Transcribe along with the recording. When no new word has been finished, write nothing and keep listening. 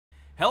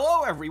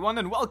Hello everyone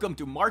and welcome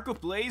to Marco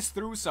Plays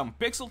through some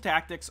Pixel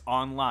Tactics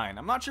Online.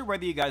 I'm not sure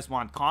whether you guys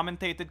want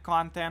commentated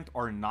content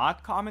or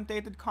not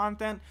commentated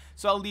content,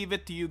 so I'll leave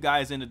it to you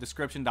guys in the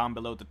description down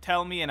below to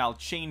tell me, and I'll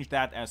change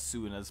that as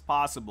soon as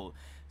possible.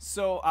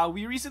 So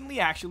we recently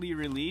actually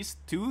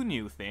released two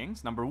new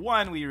things. Number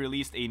one, we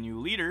released a new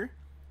leader,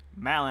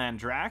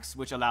 Malandrax,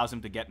 which allows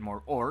him to get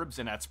more orbs,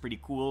 and that's pretty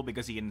cool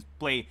because he can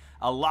play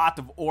a lot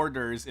of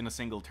orders in a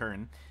single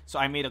turn. So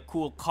I made a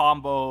cool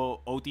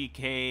combo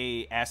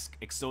OTK-esque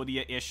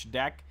Exodia-ish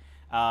deck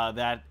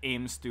that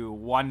aims to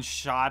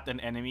one-shot an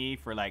enemy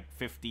for like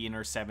 15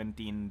 or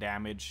 17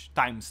 damage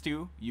times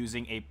 2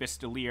 using a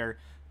Pistolier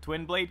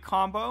Twin Blade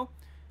combo.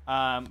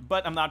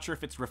 But I'm not sure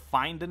if it's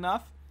refined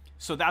enough.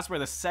 So that's where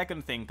the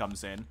second thing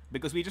comes in,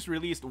 because we just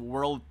released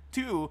World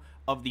 2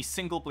 of the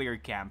single-player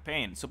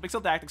campaign. So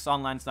Pixel Tactics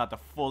Online is not a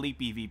fully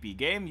PvP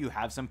game, you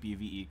have some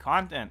PvE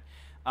content.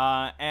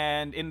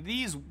 And in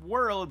these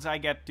worlds, I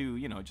get to,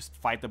 you know, just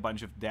fight a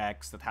bunch of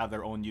decks that have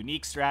their own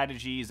unique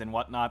strategies and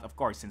whatnot, of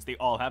course, since they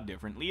all have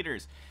different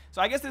leaders.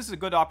 So I guess this is a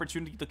good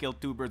opportunity to kill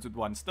two birds with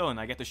one stone.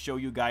 I get to show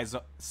you guys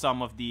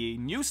some of the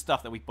new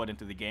stuff that we put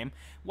into the game,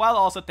 while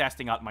also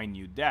testing out my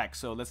new deck.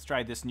 So let's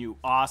try this new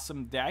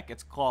awesome deck.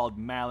 It's called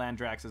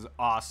Malandrax's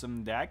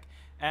Awesome Deck,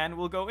 and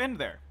we'll go in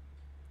there.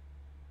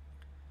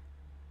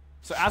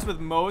 So as with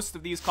most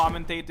of these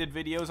commentated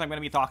videos, I'm going to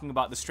be talking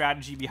about the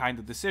strategy behind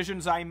the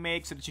decisions I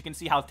make so that you can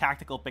see how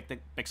tactical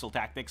Pixel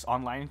Tactics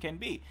Online can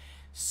be.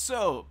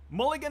 So,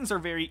 mulligans are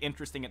very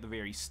interesting at the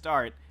very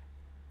start,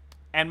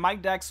 and my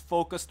deck's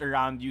focused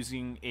around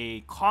using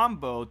a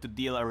combo to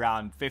deal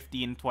around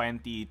 15,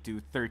 20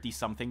 to 30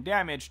 something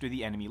damage to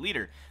the enemy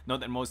leader. Note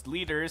that most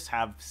leaders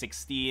have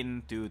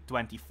 16 to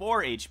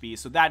 24 HP,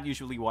 so that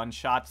usually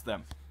one-shots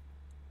them.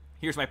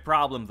 Here's my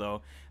problem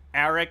though.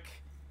 Eric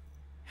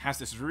has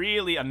this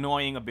really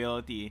annoying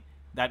ability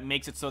that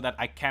makes it so that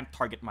I can't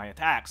target my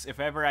attacks. If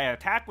ever I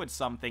attack with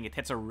something, it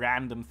hits a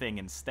random thing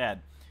instead.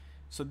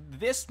 So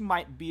this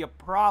might be a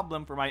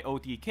problem for my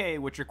OTK,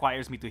 which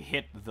requires me to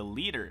hit the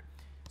leader.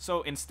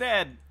 So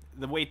instead,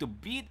 the way to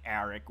beat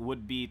Eric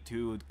would be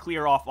to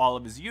clear off all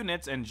of his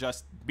units and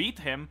just beat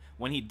him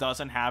when he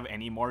doesn't have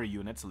any more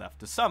units left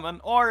to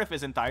summon, or if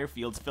his entire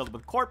field's filled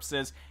with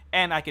corpses,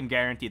 and I can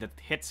guarantee that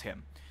it hits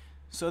him.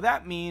 So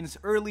that means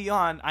early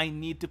on, I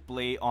need to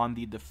play on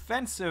the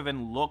defensive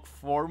and look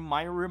for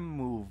my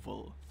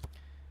removal.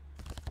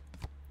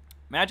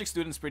 Magic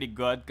Student's pretty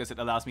good because it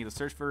allows me to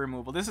search for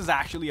removal. This is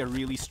actually a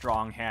really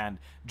strong hand.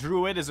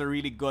 Druid is a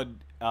really good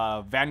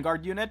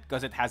Vanguard unit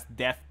because it has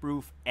Death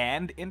Proof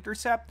and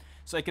Intercept.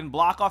 So it can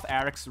block off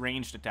Eric's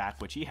ranged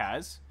attack, which he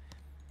has.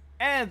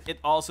 And it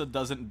also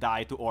doesn't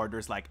die to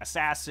orders like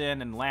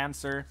Assassin and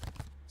Lancer.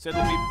 So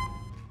it'll be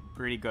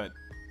pretty good.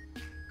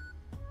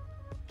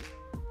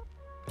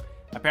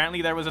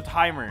 Apparently there was a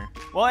timer.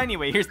 Well,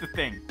 anyway, here's the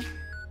thing.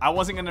 I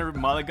wasn't gonna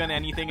mulligan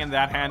anything in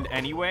that hand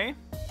anyway.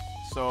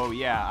 So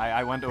yeah,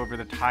 I went over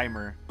the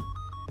timer.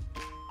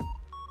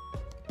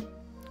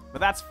 But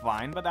that's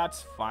fine,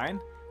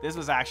 This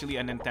was actually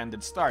an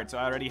intended start, so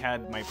I already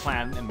had my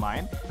plan in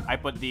mind. I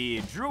put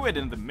the Druid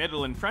in the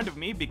middle in front of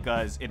me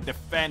because it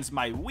defends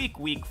my weak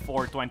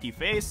 420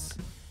 face.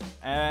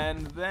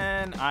 And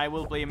then I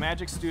will play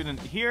Magic Student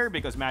here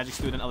because Magic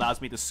Student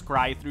allows me to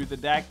scry through the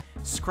deck.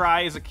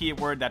 Scry is a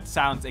keyword that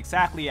sounds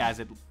exactly as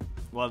it...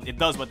 Well, it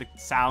does what it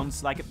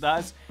sounds like it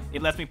does.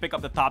 It lets me pick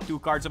up the top 2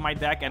 cards of my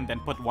deck and then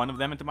put one of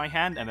them into my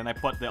hand, and then I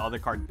put the other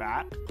card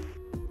back.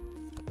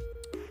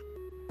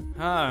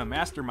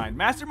 Mastermind.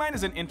 Mastermind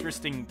is an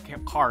interesting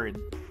card.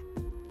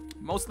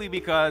 Mostly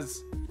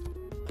because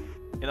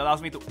it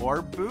allows me to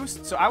orb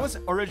boost. So I was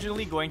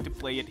originally going to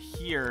play it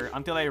here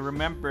until I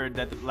remembered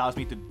that it allows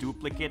me to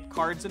duplicate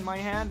cards in my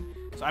hand.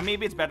 So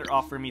maybe it's better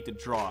off for me to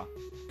draw.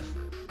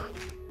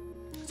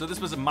 So this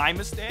was my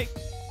mistake.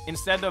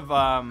 Instead of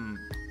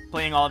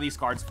playing all these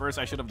cards first,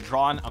 I should have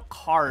drawn a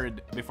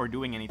card before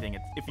doing anything.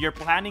 If you're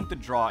planning to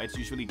draw, it's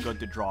usually good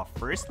to draw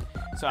first.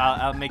 So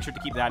I'll make sure to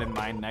keep that in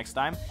mind next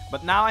time.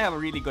 But now I have a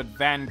really good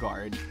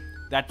Vanguard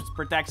that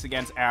protects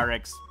against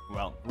Eric's,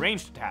 well,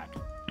 ranged attack.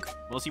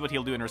 We'll see what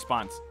he'll do in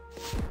response.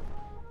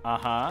 That's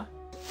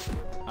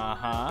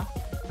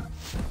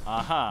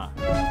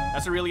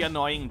a really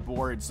annoying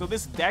board. So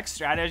this deck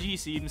strategy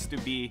seems to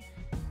be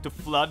to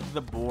flood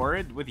the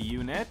board with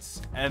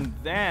units, and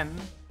then...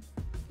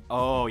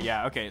 Oh,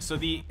 yeah, okay. So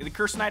the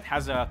Curse Knight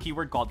has a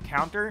keyword called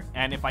counter,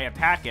 and if I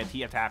attack it,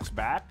 he attacks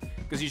back.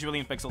 Because usually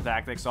in Pixel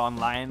Tactics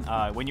Online,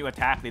 when you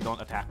attack, they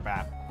don't attack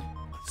back.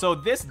 So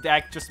this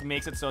deck just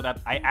makes it so that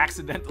I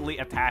accidentally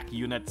attack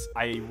units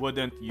I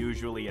wouldn't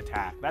usually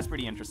attack. That's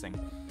pretty interesting.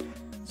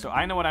 So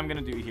I know what I'm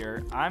going to do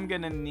here. I'm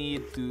going to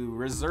need to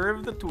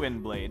reserve the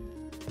Twin Blade.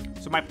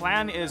 So my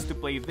plan is to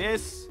play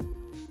this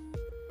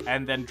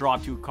and then draw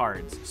 2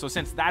 cards. So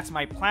since that's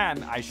my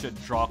plan, I should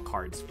draw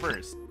cards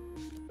first.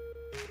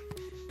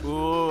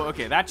 Ooh,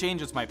 okay, that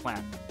changes my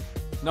plan.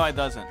 No, it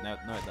doesn't. No,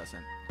 it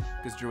doesn't.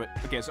 Because Druid...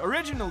 Okay, so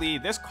originally,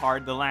 this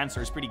card, the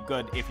Lancer, is pretty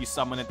good if you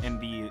summon it in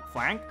the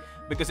flank,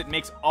 because it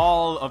makes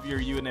all of your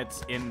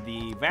units in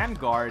the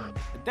Vanguard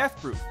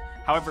death-proof.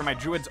 However, my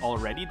druid's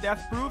already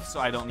death-proof, so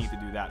I don't need to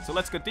do that. So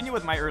let's continue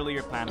with my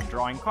earlier plan of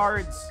drawing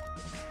cards.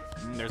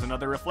 There's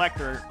another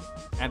reflector.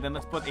 And then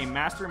let's put a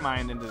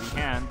mastermind into the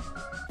hand.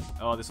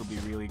 Oh, this will be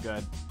really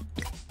good.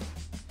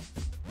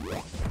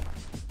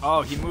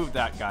 Oh, he moved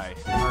that guy.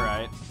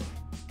 Alright.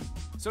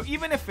 So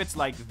even if it's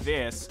like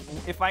this,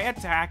 if I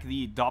attack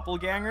the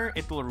doppelganger,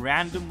 it will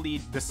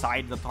randomly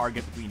decide the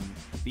target between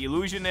the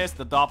illusionist,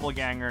 the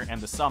doppelganger,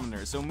 and the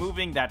summoner. So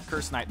moving that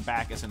Curse Knight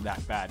back isn't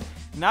that bad.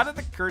 Now that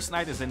the Curse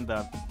Knight is in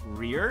the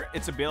rear,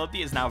 its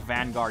ability is now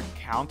Vanguard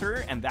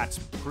Counter, and that's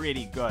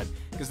pretty good.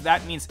 Because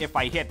that means if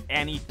I hit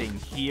anything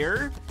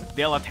here,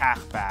 they'll attack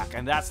back,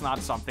 and that's not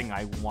something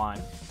I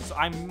want. So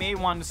I may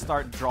want to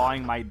start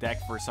drawing my deck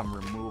for some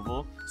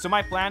removal. So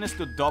my plan is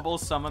to double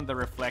summon the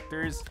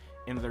reflectors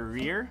in the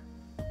rear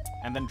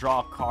and then draw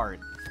a card.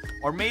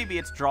 Or maybe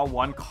it's draw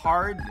one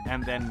card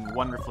and then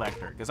one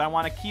reflector, because I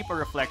want to keep a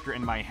reflector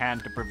in my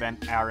hand to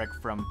prevent Eric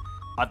from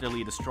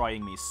utterly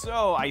destroying me.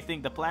 So I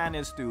think the plan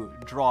is to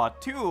draw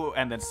two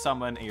and then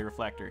summon a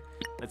reflector.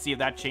 Let's see if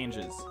that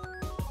changes.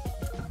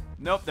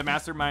 Nope, the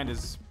Mastermind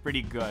is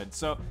pretty good.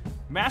 So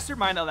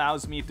Mastermind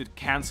allows me to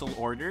cancel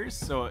orders.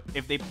 So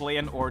if they play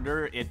an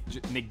order, it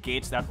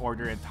negates that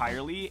order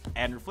entirely.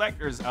 And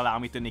reflectors allow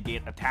me to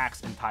negate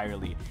attacks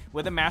entirely.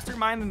 With the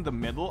Mastermind in the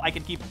middle, I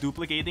can keep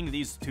duplicating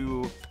these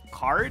two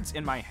cards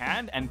in my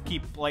hand and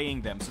keep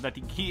playing them so that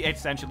he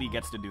essentially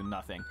gets to do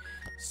nothing.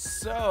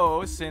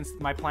 So since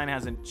my plan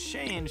hasn't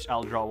changed,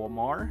 I'll draw one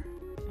more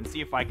and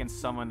see if I can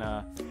summon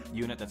a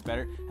unit that's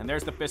better. And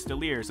there's the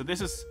Pistolier. So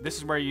this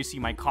is where you see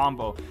my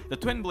combo. The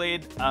Twin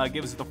Blade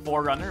gives the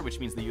Forerunner, which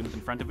means the unit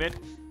in front of it,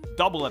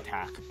 double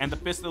attack. And the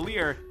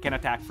Pistolier can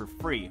attack for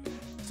free.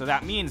 So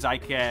that means I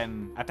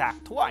can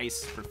attack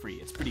twice for free.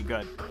 It's pretty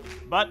good.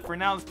 But for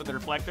now, let's put the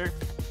Reflector.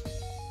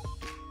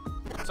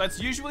 So it's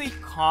usually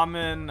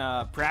common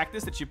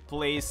practice that you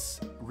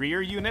place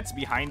rear units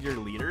behind your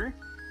leader.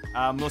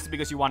 Mostly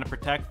because you want to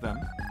protect them.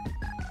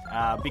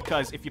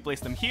 Because if you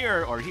place them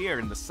here or here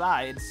in the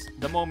sides,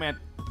 the moment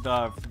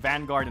the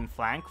Vanguard and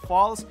flank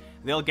falls,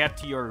 they'll get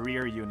to your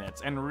rear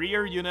units. And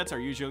rear units are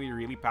usually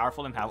really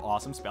powerful and have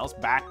awesome spells.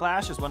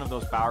 Backlash is one of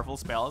those powerful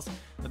spells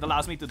that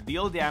allows me to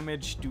deal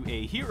damage to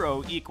a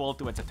hero equal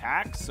to its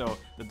attack. So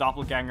the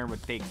Doppelganger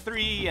would take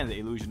 3 and the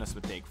Illusionist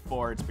would take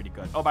 4. It's pretty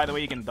good. Oh, by the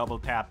way, you can double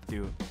tap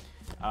to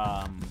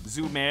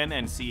zoom in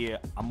and see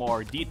a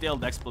more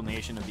detailed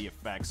explanation of the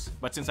effects.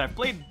 But since I've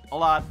played a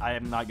lot, I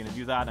am not going to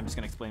do that. I'm just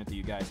going to explain it to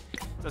you guys.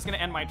 So that's going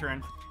to end my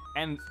turn.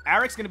 And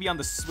Eric's going to be on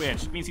the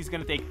switch. It means he's going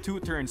to take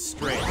 2 turns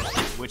straight,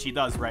 which he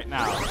does right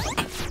now.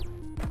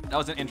 That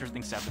was an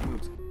interesting set of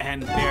moves.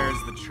 And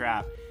there's the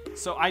trap.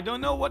 So I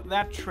don't know what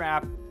that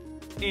trap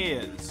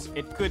is.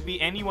 It could be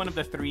any one of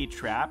the 3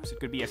 traps. It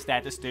could be a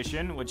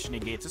Statistician, which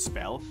negates a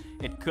spell.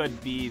 It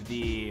could be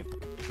the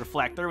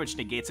Reflector, which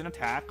negates an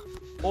attack.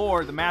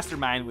 Or the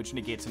Mastermind, which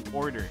negates an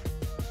order.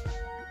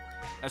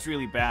 That's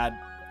really bad.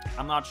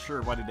 I'm not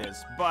sure what it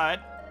is, but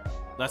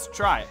let's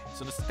try.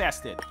 So let's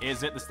test it.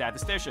 Is it the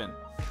Statistician?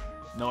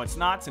 No, it's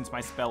not, since my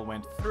spell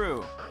went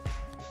through.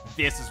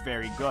 This is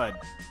very good.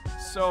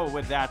 So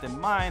with that in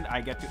mind,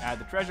 I get to add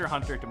the Treasure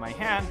Hunter to my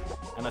hand,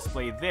 and let's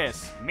play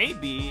this.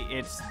 Maybe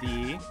it's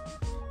the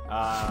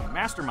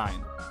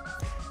Mastermind.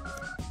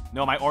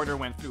 No, my order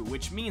went through,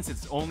 which means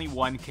it's only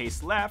one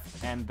case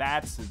left, and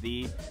that's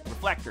the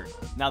Reflector.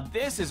 Now,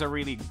 this is a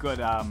really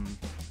good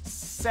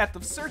set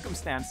of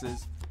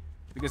circumstances,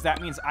 because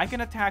that means I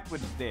can attack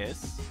with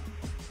this.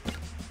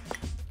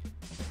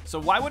 So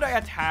why would I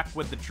attack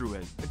with the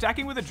Druid?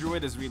 Attacking with the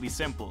Druid is really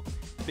simple,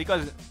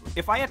 because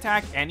if I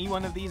attack any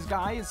one of these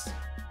guys,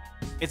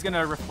 it's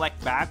gonna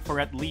reflect back for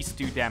at least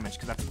 2 damage,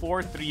 because that's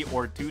 4, 3,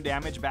 or 2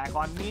 damage back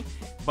on me.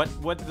 But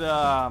what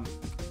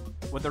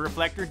the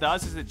Reflector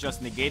does is it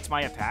just negates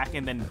my attack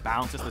and then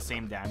bounces the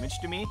same damage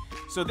to me.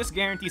 So this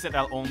guarantees that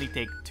I'll only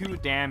take 2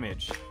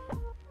 damage.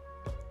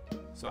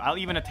 So I'll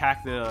even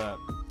attack the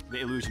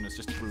Illusionist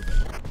just to prove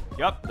it.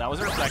 Yup, that was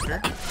a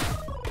Reflector.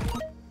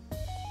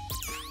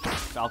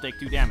 So I'll take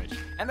 2 damage.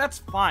 And that's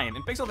fine.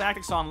 In Pixel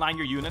Tactics Online,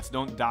 your units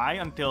don't die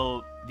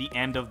until the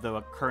end of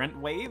the current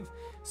wave.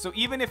 So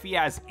even if he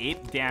has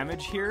 8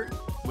 damage here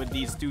with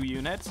these 2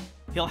 units,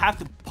 he'll have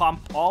to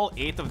pump all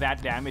 8 of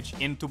that damage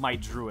into my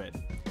Druid,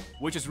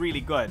 which is really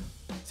good,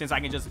 since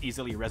I can just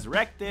easily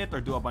resurrect it or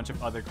do a bunch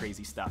of other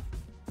crazy stuff.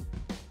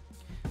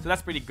 So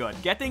that's pretty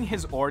good. Getting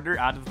his order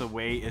out of the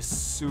way is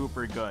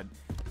super good.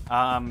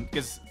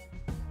 Because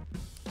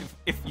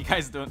if you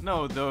guys don't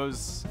know,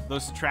 those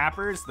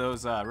trappers,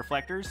 those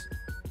reflectors,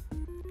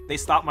 they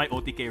stop my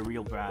OTK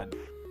real bad.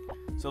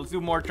 So let's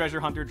do more Treasure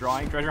Hunter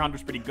drawing. Treasure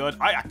Hunter's pretty good.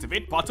 I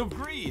activate Pot of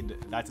Greed.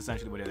 That's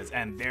essentially what it is.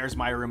 And there's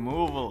my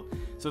removal.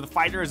 So the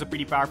Fighter is a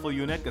pretty powerful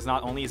unit, because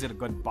not only is it a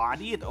good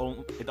body, it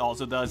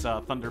also does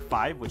Thunder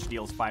 5, which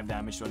deals 5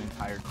 damage to an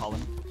entire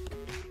column.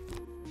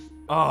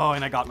 Oh,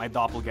 and I got my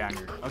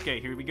Doppelganger. Okay,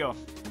 here we go.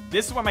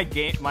 This is why my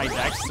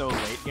deck's so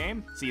late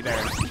game. See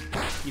there,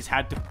 he's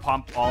had to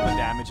pump all the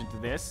damage into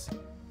this,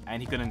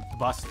 and he couldn't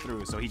bust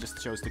through, so he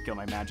just chose to kill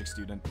my Magic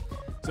Student.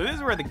 So this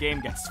is where the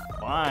game gets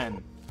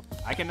fun.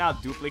 I can now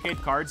duplicate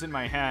cards in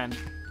my hand.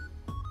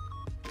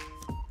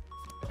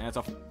 And it's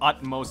of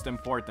utmost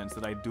importance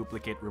that I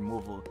duplicate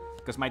removal.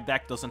 Because my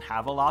deck doesn't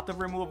have a lot of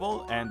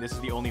removal, and this is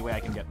the only way I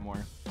can get more.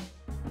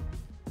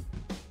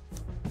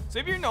 So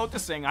if you're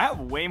noticing, I have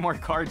way more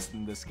cards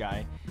than this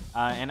guy.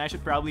 And I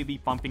should probably be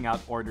pumping out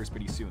orders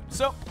pretty soon.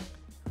 So,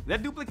 the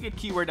duplicate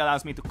keyword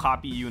allows me to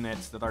copy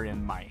units that are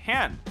in my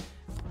hand.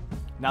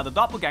 Now, the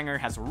doppelganger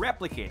has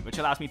replicate, which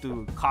allows me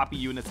to copy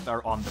units that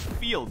are on the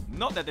field.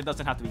 Note that it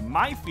doesn't have to be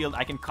my field.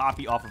 I can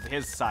copy off of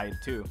his side,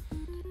 too.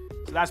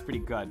 So that's pretty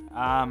good.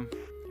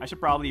 I should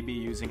probably be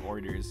using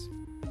orders.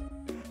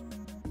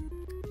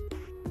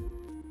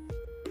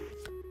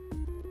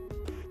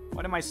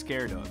 What am I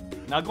scared of?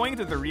 Now, going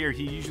to the rear,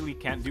 he usually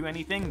can't do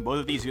anything. Both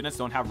of these units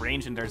don't have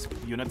range, and there's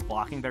units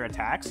blocking their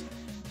attacks.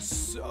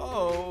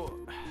 So,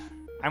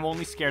 I'm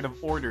only scared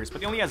of orders.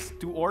 But he only has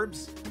 2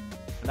 orbs.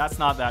 That's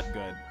not that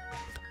good.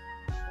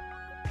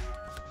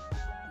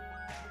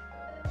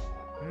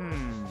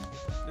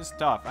 This is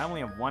tough. I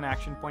only have 1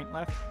 action point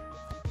left.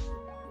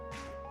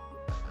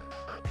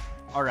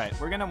 Alright,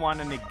 we're gonna want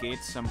to negate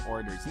some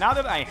orders. Now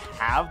that I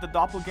have the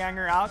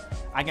doppelganger out,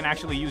 I can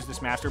actually use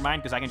this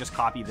mastermind because I can just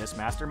copy this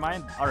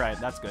mastermind. Alright,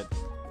 that's good.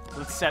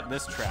 Let's set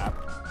this trap.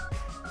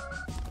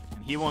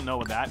 And he won't know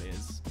what that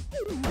is.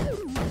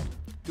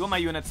 2 of my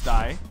units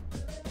die.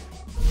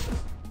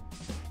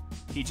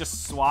 He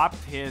just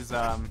swapped his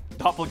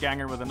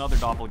doppelganger with another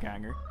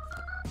doppelganger.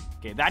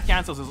 Okay, that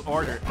cancels his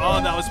order. Oh,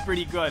 that was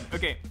pretty good.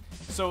 Okay,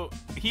 so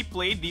he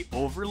played the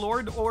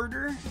Overlord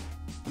order.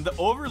 The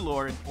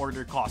Overlord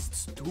order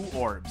costs 2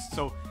 orbs.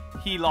 So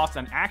he lost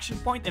an action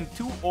point and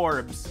 2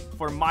 orbs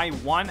for my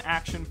 1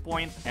 action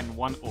point and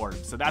 1 orb.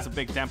 So that's a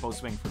big tempo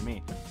swing for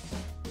me.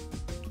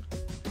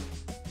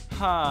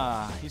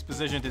 He's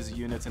positioned his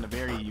units in a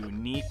very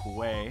unique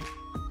way.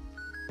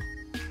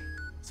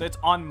 So it's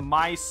on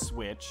my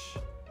switch.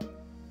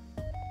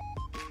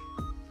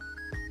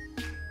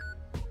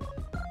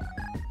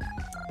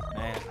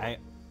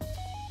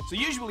 So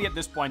usually at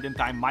this point in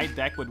time, my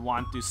deck would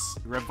want to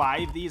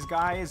revive these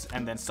guys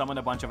and then summon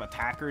a bunch of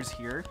attackers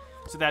here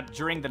so that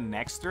during the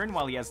next turn,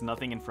 while he has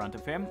nothing in front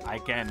of him, I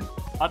can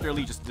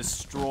utterly just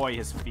destroy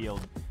his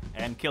field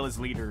and kill his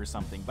leader or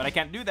something. But I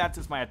can't do that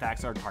since my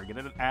attacks are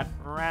targeted at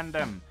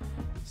random.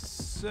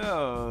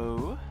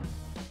 So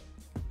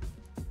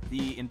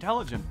the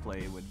intelligent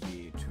play would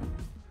be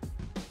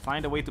to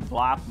find a way to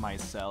block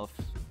myself.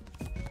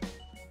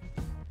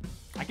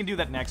 I can do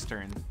that next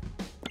turn.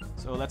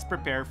 So let's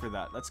prepare for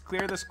that. Let's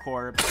clear this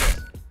corpse.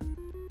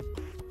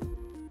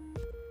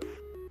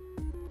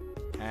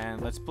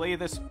 And let's play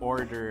this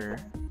order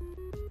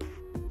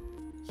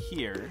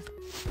here.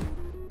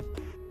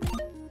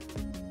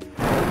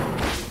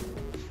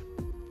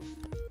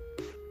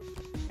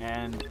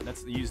 And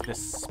let's use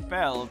this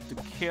spell to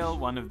kill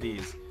one of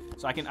these.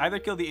 So I can either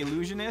kill the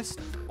illusionist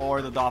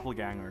or the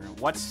doppelganger.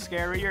 What's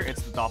scarier?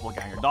 It's the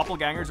doppelganger.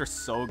 Doppelgangers are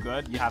so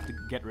good, you have to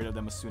get rid of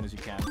them as soon as you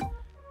can.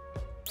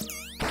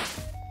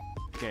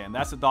 Okay, and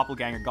that's the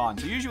doppelganger gone.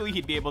 So usually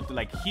he'd be able to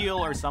like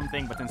heal or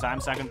something, but since I'm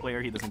second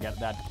player, he doesn't get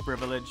that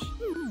privilege.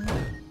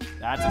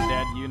 That's a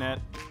dead unit.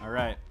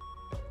 Alright.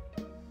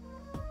 So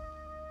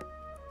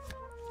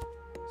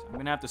I'm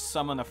gonna have to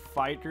summon a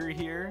fighter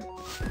here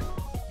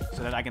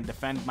so that I can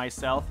defend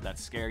myself.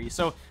 That's scary.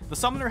 So the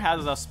summoner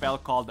has a spell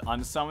called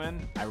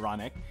Unsummon.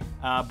 Ironic.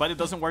 But it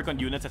doesn't work on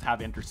units that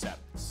have intercept.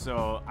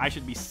 So I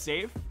should be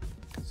safe.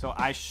 So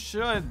I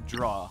should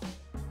draw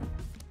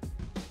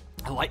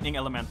a lightning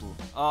elemental.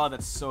 Oh,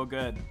 that's so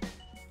good.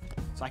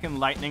 So I can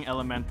lightning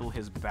elemental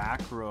his back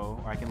row,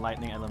 or I can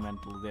lightning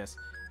elemental this.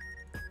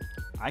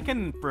 I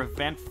can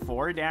prevent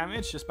 4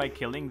 damage just by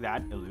killing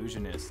that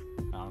illusionist.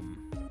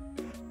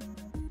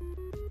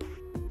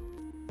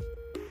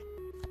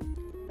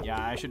 Yeah,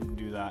 I should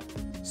do that.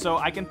 So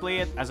I can play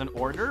it as an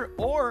order,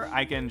 or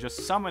I can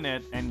just summon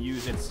it and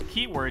use its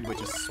keyword, which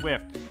is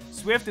Swift.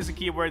 Swift is a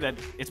keyword that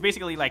it's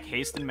basically like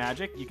haste in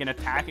Magic. You can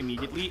attack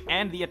immediately,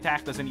 and the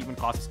attack doesn't even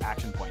cost us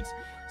action points.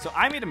 So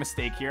I made a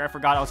mistake here. I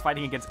forgot I was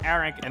fighting against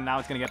Eric, and now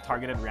it's gonna get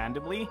targeted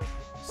randomly.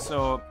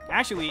 So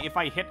actually, if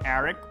I hit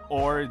Eric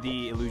or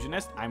the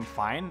illusionist, I'm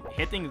fine.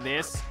 Hitting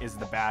this is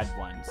the bad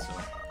one. So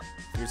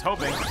here's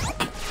hoping.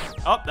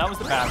 Oh, that was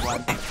the bad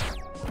one.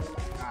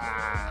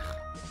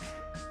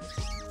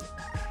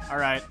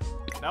 Alright,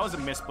 that was a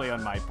misplay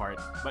on my part,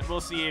 but we'll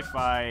see if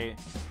I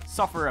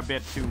suffer a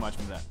bit too much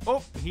from that.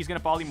 Oh, he's gonna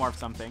polymorph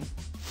something.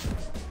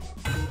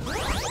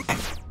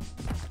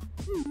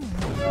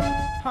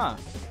 Huh.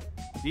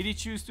 Did he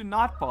choose to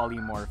not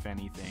polymorph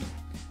anything?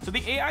 So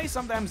the AI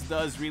sometimes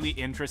does really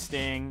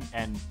interesting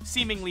and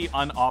seemingly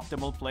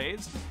unoptimal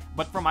plays,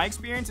 but from my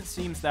experience, it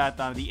seems that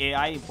the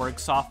AI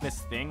works off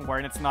this thing where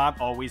it's not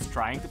always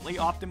trying to play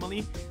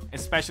optimally,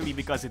 especially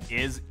because it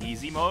is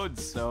easy mode,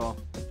 so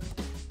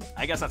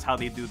I guess that's how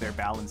they do their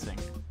balancing.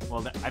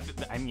 Well,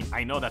 I mean,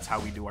 I know that's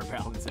how we do our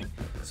balancing.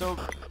 So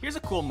here's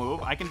a cool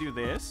move. I can do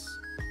this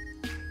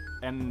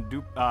and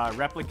do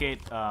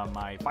replicate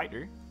my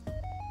fighter,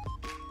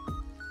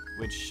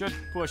 which should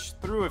push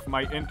through if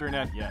my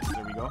internet... Yes,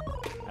 there we go.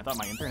 I thought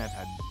my internet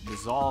had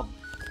dissolved.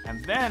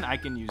 And then I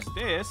can use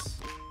this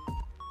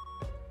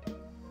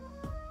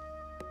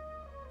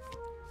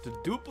to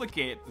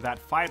duplicate that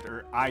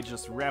fighter I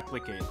just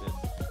replicated.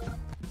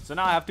 So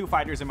now I have 2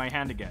 fighters in my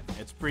hand again.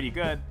 It's pretty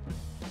good.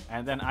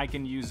 And then I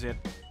can use it.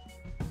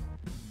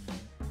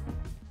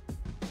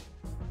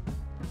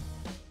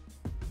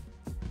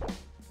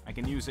 I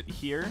can use it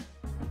here.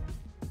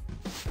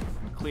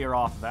 And clear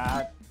off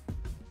that.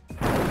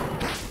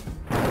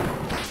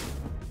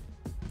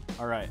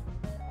 Alright.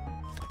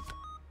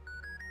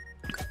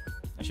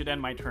 I should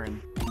end my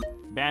turn.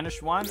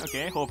 Banish 1.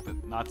 Okay, hope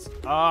it not.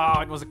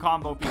 Oh, it was a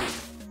combo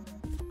piece.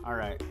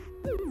 Alright.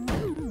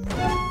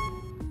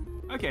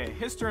 Okay,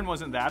 his turn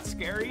wasn't that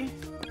scary.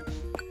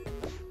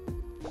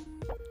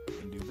 You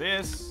can do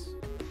this.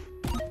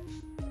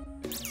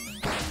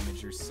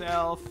 Damage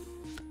yourself.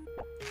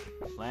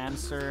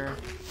 Lancer.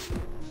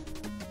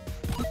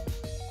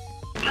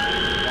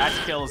 That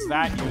kills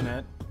that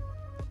unit.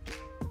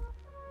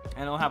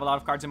 And I don't have a lot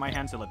of cards in my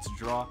hand, so let's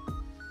draw.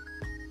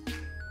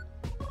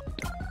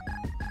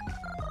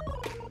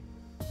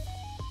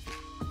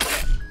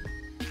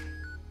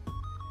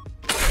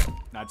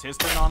 That's his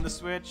turn on the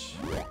switch.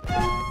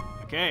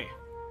 Okay.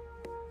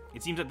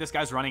 It seems that this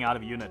guy's running out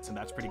of units, and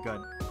that's pretty good.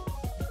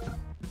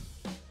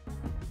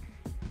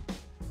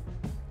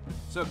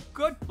 So a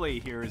good play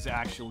here is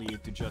actually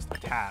to just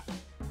attack.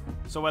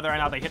 So whether or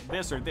not I hit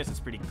this or this is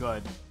pretty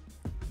good.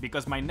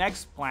 Because my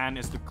next plan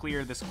is to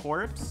clear this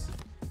corpse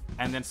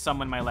and then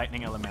summon my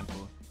lightning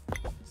elemental.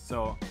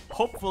 So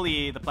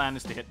hopefully the plan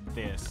is to hit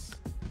this.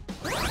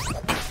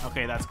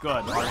 Okay, that's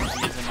good.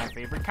 RNG is in my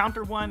favor.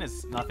 Counter 1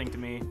 is nothing to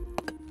me.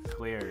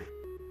 Clear.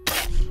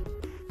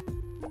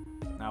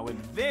 Now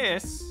with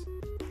this,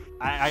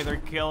 I either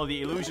kill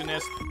the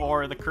Illusionist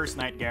or the Curse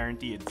Knight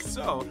guaranteed.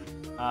 So,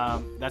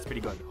 that's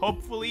pretty good.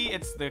 Hopefully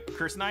it's the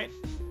Curse Knight.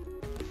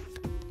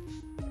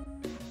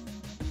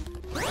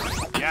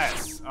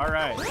 Yes,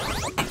 alright.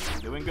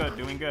 Doing good,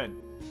 doing good.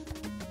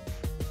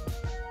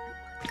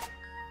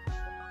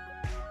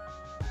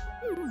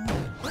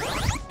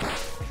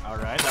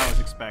 Alright, that was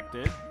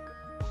expected.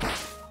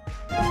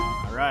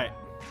 Alright.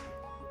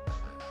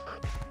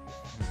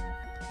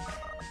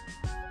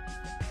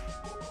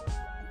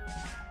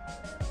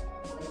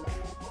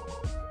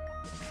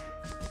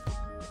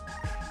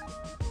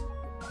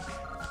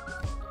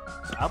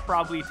 I'll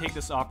probably take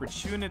this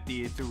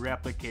opportunity to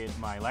replicate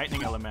my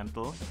lightning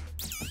elemental.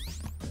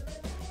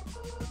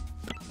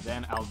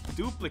 Then I'll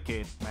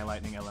duplicate my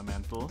lightning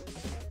elemental.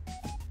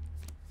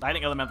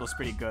 Lightning elemental is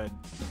pretty good,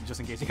 just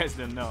in case you guys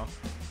didn't know.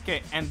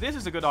 Okay, and this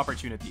is a good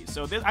opportunity.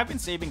 So this, I've been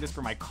saving this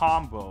for my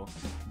combo,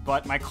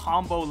 but my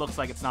combo looks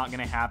like it's not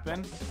gonna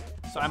happen.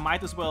 So I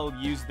might as well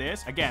use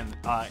this. Again,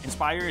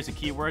 Inspire is a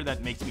keyword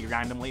that makes me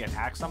randomly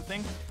attack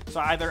something. So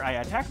either I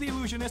attack the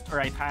Illusionist or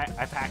I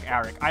attack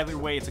Eric. Either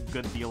way, it's a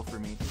good deal for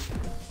me.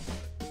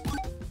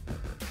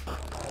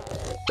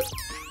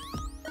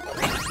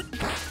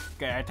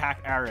 Okay, I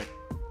attack Eric.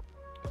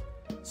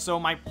 So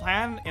my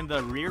plan in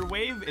the rear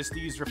wave is to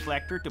use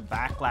Reflector to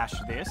backlash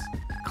this,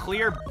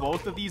 clear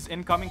both of these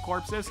incoming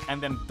corpses,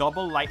 and then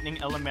double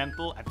Lightning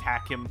Elemental,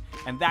 attack him,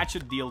 and that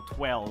should deal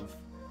 12.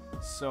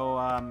 So,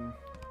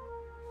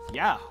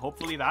 yeah,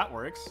 hopefully that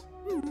works.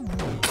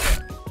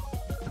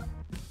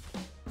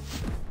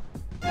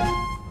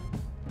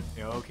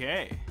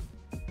 Okay.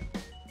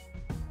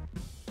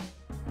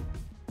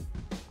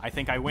 I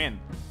think I win.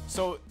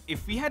 So,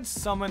 if we had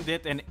summoned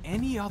it in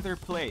any other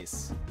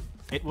place,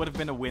 it would have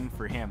been a win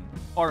for him.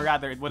 Or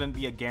rather, it wouldn't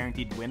be a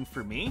guaranteed win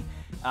for me,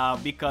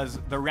 because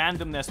the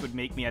randomness would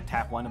make me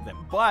attack one of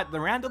them. But the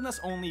randomness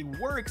only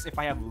works if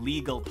I have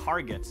legal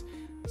targets.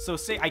 So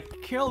say I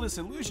kill this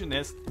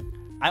Illusionist,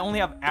 I only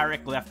have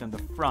Eric left in the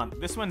front.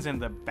 This one's in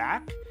the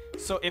back.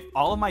 So if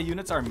all of my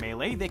units are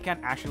melee, they can't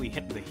actually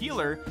hit the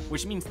healer,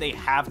 which means they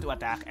have to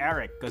attack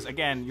Eric. Because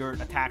again, your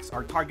attacks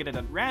are targeted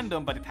at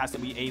random, but it has to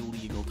be a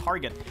legal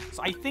target.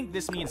 So I think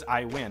this means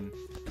I win.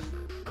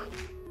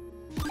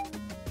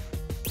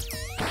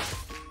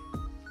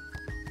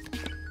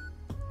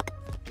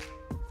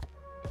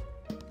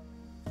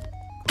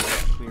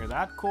 Clear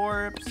that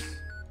corpse.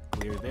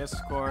 Clear this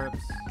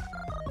corpse.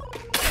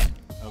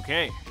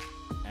 Okay.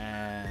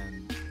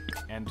 And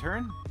end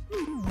turn.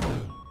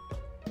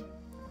 Okay.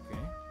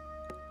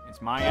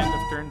 It's my end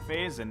of turn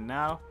phase, and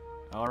now...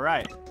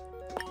 Alright.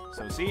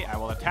 So see, I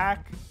will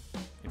attack.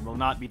 It will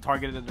not be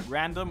targeted at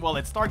random. Well,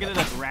 it's targeted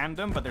at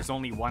random, but there's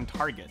only one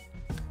target.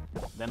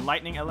 Then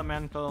Lightning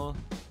Elemental.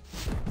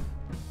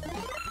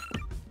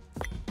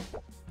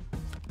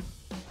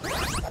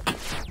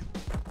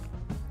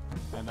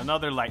 And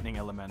another Lightning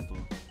Elemental.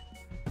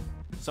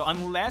 So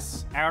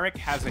unless Eric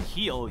has a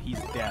heal, he's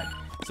dead.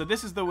 So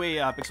this is the way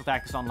Pixel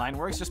Tactics Online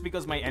works. Just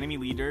because my enemy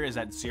leader is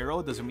at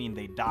 0 doesn't mean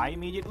they die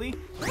immediately.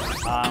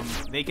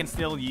 They can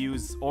still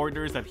use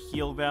orders that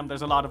heal them.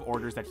 There's a lot of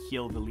orders that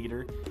heal the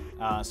leader.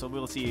 So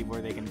we'll see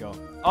where they can go.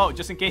 Oh,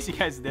 just in case you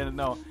guys didn't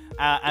know,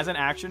 As an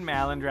action,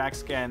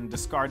 Malandrax can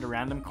discard a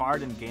random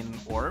card and gain an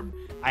orb.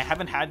 I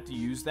haven't had to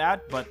use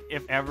that, but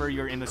if ever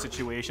you're in a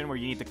situation where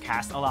you need to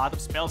cast a lot of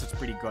spells, it's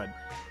pretty good.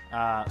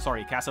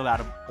 Sorry, cast a lot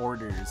of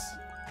orders.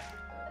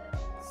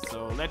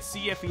 So let's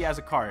see if he has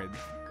a card.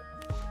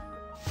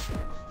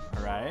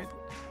 Alright.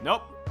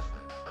 Nope.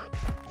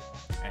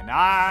 And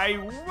I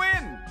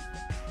win!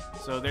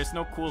 So there's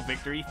no cool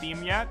victory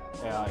theme yet.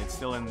 It's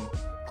still in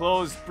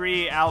closed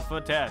pre-alpha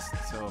test,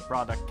 so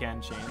product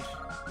can change.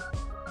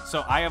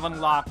 So I have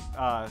unlocked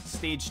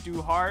Stage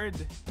 2 Hard,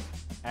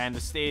 and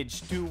the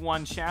Stage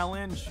 2-1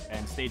 Challenge,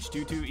 and Stage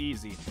 2-2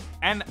 Easy.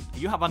 And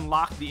you have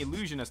unlocked the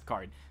Illusionist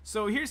card.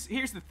 So here's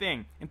the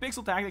thing. In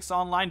Pixel Tactics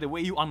Online, the way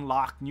you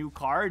unlock new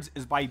cards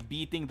is by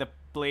beating the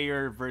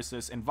player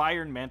versus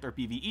environment or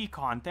PvE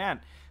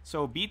content.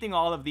 So beating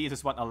all of these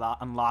is what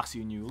unlocks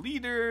you new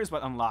leaders,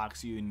 what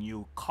unlocks you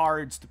new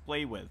cards to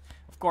play with.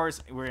 Of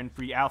course, we're in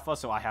pre-alpha,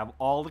 so I have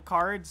all the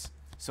cards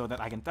so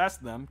that I can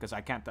test them, because I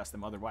can't test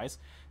them otherwise.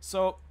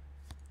 So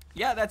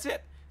yeah, that's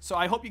it. So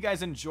I hope you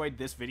guys enjoyed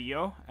this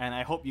video, and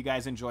I hope you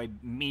guys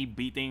enjoyed me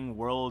beating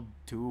World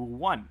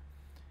 2-1.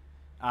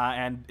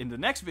 And in the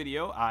next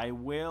video, I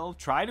will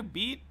try to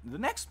beat the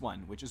next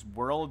one, which is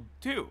World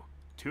 2.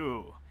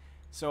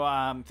 So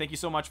thank you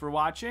so much for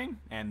watching,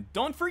 and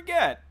don't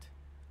forget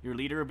your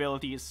leader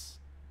abilities.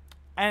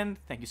 And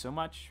thank you so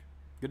much.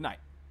 Good night.